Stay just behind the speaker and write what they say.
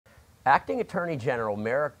Acting Attorney General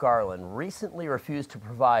Merrick Garland recently refused to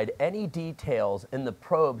provide any details in the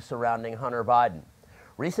probe surrounding Hunter Biden.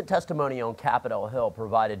 Recent testimony on Capitol Hill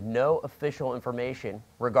provided no official information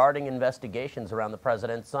regarding investigations around the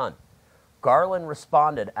president's son. Garland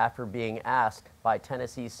responded after being asked by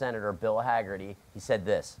Tennessee Senator Bill Hagerty. He said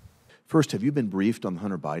this. First, have you been briefed on the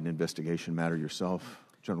Hunter Biden investigation matter yourself,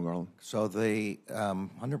 General Garland? So the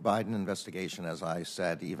Hunter Biden investigation, as I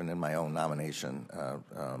said, even in my own nomination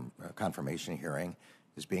confirmation hearing,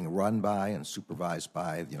 is being run by and supervised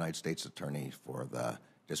by the United States Attorney for the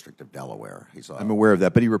District of Delaware. I'm aware of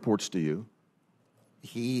that, but he reports to you.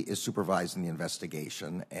 He is supervising the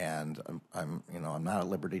investigation, and I'm not at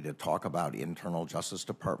liberty to talk about internal Justice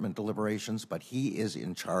Department deliberations, but he is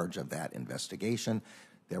in charge of that investigation.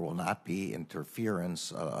 There will not be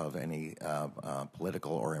interference of any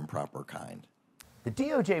political or improper kind. The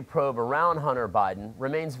DOJ probe around Hunter Biden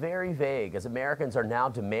remains very vague as Americans are now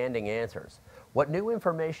demanding answers. What new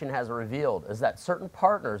information has revealed is that certain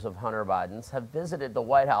partners of Hunter Biden's have visited the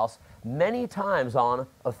White House many times on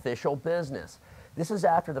official business. This is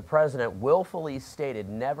after the president willfully stated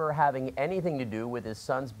never having anything to do with his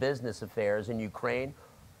son's business affairs in Ukraine,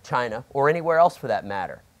 China, or anywhere else for that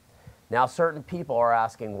matter. Now, certain people are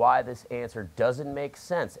asking why this answer doesn't make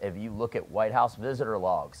sense if you look at White House visitor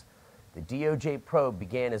logs. The DOJ probe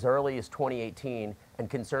began as early as 2018 and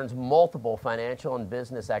concerns multiple financial and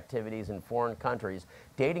business activities in foreign countries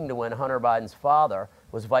dating to when Hunter Biden's father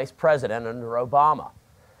was vice president under Obama.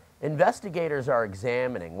 Investigators are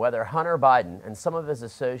examining whether Hunter Biden and some of his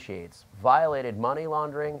associates violated money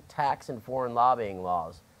laundering, tax, and foreign lobbying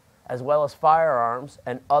laws, as well as firearms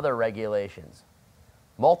and other regulations.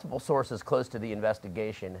 Multiple sources close to the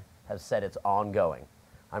investigation have said it's ongoing.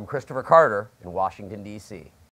 I'm Christopher Carter in Washington, D.C.